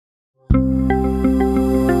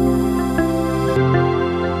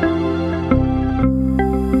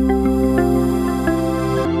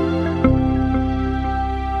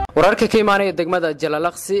wararka ka imaanaya degmada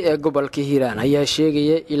Jalalaqsi ee gobolka Hiiraan ayaa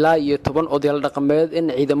sheegaya ilaa iyo 10 odayaal dhaqameed in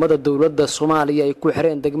ciidamada dawladda Soomaaliya ay ku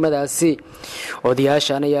xireen degmadaasi.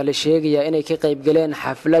 Odayaashan ayaa la sheegaya inay ka qayb galeen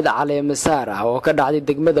xaflad Caleemosaar oo ka dhacday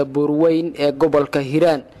degmada Beledweyn ee gobolka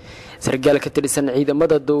Hiiraan. sargaal ka tirsan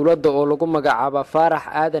ciidamada dawladda oo lagu magacaabo Faarax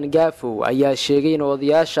Aadan Gaafow ayaa sheegay in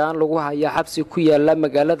odayaashan lagu hayo xabsi ku yaala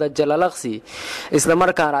magaalada Jalalaqsi isla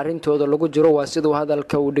markaana arintooda lagu jiro waa sidoo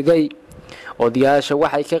hadalka uu dhigay. odayaasha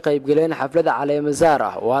waxay ka qayb galeen xaflada Caleemosaar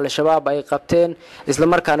oo Alshabaab ay qabteen isla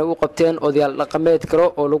markaana u qabteen odayaal dhaqameed kale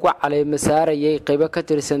oo lagu Caleemosaarayay qayb ka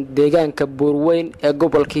tirsan deegaanka Beledweyn ee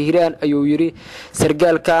gobolka Hiiraan ayuu yiri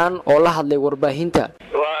sargaalkan oo la hadlay warbaahinta.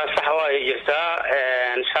 waa sax way jirtaa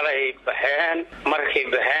shalay baxeen markii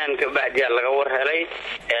baxeen ka bacdi laga war helay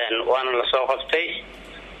waana la soo qabtay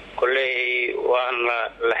kulay waana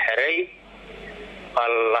la xiray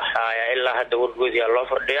Allah ilaa hadda wargoodiya loo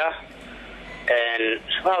fadhiyaa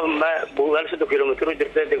shabaab ma buugal 3 kiiloomitir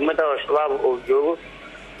jirta degmada shabaab oo joogo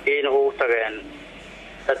inuu tageen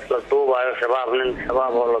dad la duubayo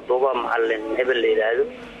shabaab oo la duuba macallin hebel leedahay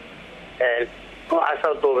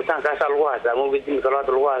waxaa duubitaan kaas lagu haystaa moogidin kala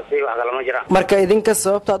lagu haystay wax kala ma jiraan. marka idinka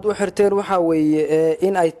sababta aad u xirteen waxa weeye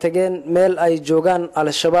in ay tageen meel ay joogaan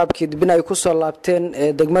Alshabaab kidbin ay ku soo laabteen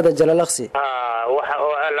degmada Jalalaqsi. waxa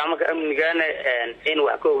oo lama ka amnigaana in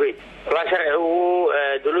wax ka ogeey la sharci uu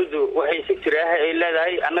dawladdu waxay si jiraahay ay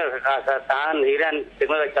leedahay anaga qaasatan Hiiraan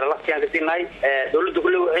degmada Jalalaqsi aan ka siinay dawladdu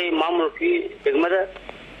kulli waxay maamulkii degmada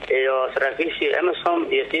iyo saraakiishii Amazon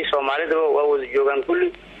iyo tii Soomaalida waa wada joogaan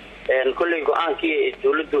kulli go'aankii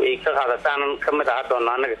dawladdu ay ka qaadataan kamid ah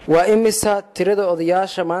doona anaga. waa imisa tirada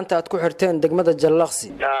odayaasha maanta aad ku xirteen degmada Jalalaqsi?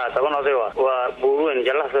 10 oday waa Beledweyn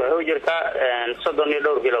Jalalaqsi waxay jirtaa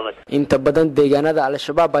 32 kiiloomitir. inta badan deegaanada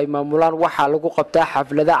Alshabaab ay maamulaan waxa lagu qabtaa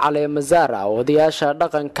xaflada Caleemosaar oo odayaasha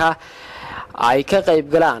dhaqanka ay ka qayb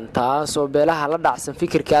galaan taas oo beelaha la dhacsan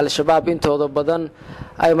fikirka Alshabaab intooda badan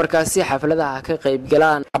ay markaasi xafladaha ka qayb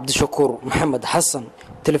galaan. Cabdishakuur Maxamed Xasan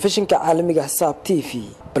telefishinka caalamiga Saab TV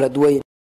Beledweyn.